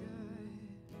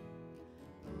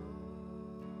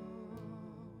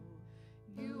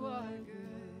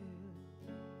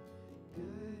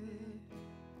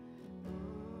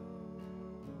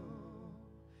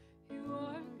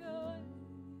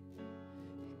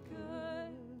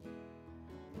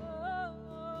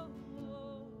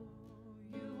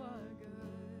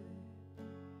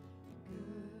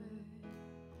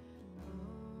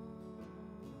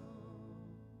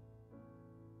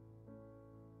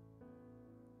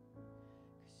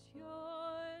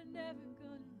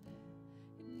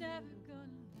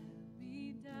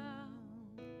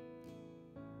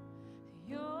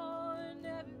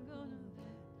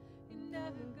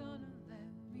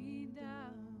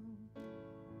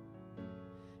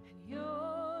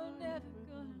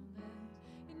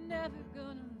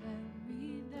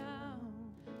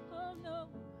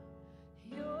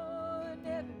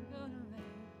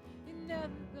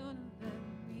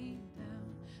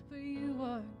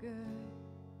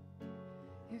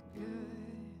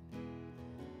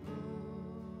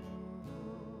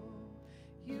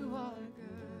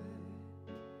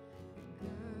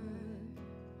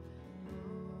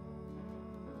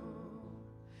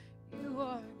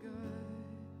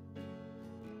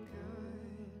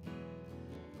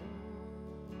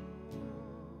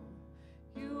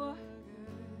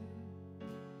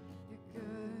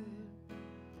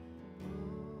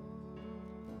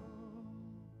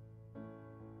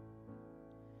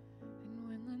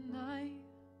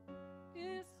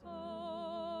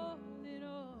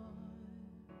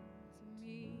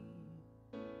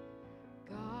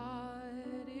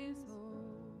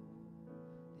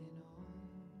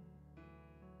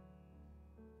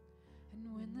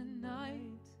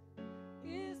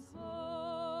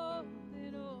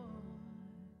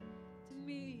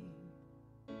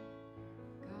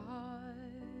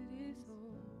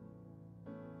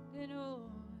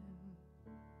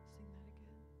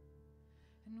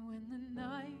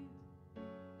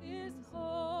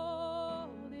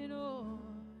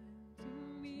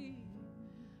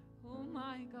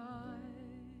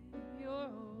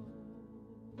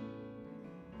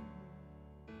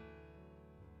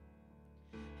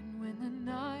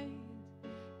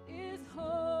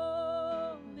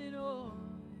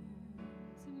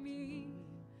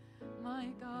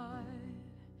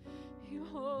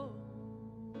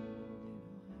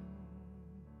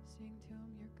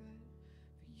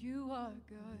 are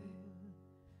good.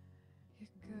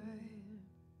 You're good.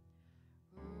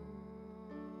 Oh,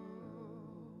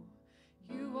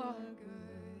 you are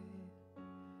good.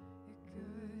 You're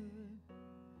good.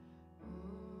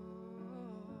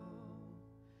 Oh,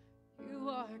 you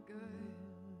are good.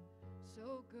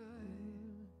 So good.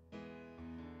 Oh,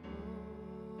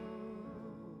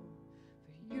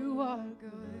 for you are good.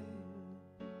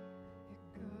 You're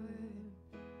good.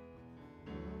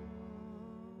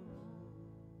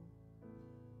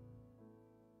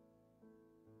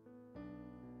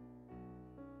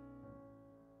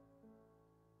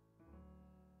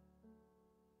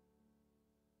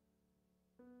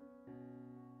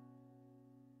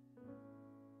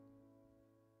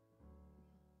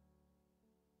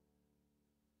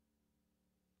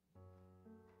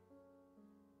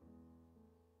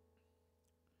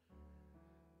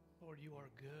 Lord, you are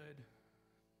good.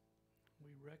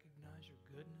 We recognize your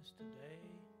goodness today.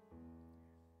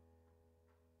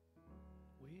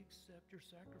 We accept your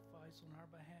sacrifice on our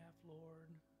behalf,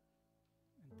 Lord,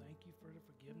 and thank you for the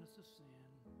forgiveness of sin.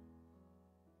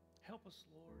 Help us,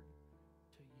 Lord,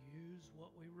 to use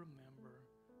what we remember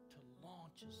to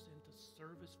launch us into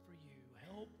service for you.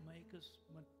 Help make us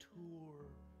mature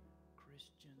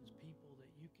Christians, people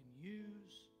that you can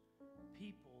use,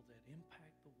 people that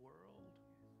impact the world,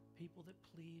 people that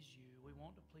please you. We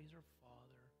want to please our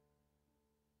Father,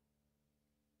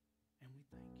 and we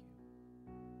thank you.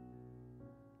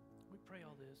 We pray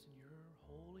all this in your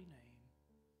holy name.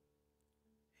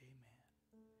 Amen.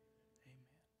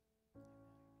 Amen.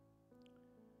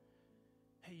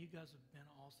 Hey, you guys have been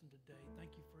awesome today.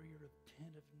 Thank you for your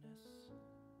attentiveness.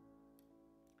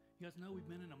 You guys know we've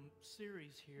been in a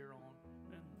series here on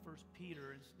in 1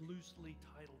 Peter. It's loosely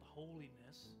titled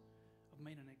Holiness. I've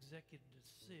made an executive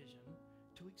decision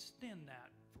to extend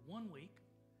that for 1 week.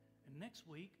 And next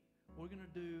week, we're going to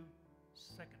do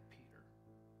 2 Peter,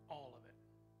 all of it.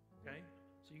 Okay?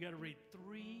 So you got to read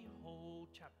 3 whole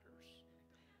chapters.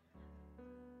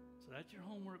 So that's your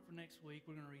homework for next week.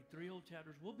 We're going to read 3 whole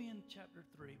chapters. We'll be in chapter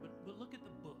 3, but look at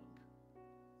the book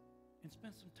and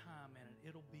spend some time in it.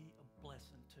 It'll be a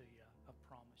blessing to you, I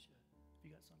promise you.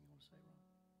 You got something you want to say, Ron?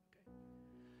 Okay.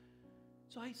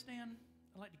 So, hey, Stan,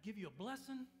 I'd like to give you a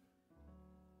blessing,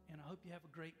 and I hope you have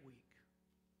a great week.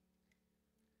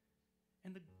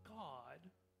 And the God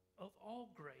of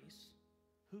all grace,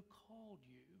 who called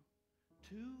you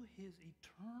to his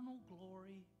eternal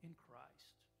glory in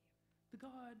Christ, the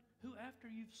God who, after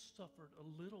you've suffered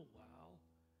a little while,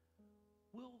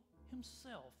 will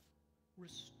himself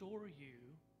restore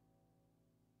you,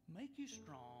 make you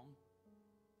strong,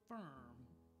 firm,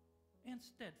 and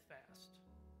steadfast.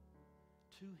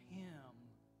 To him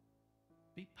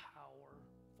be power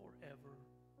forever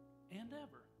and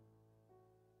ever.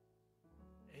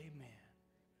 Amen.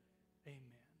 Amen.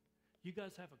 You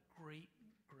guys have a great,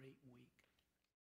 great week.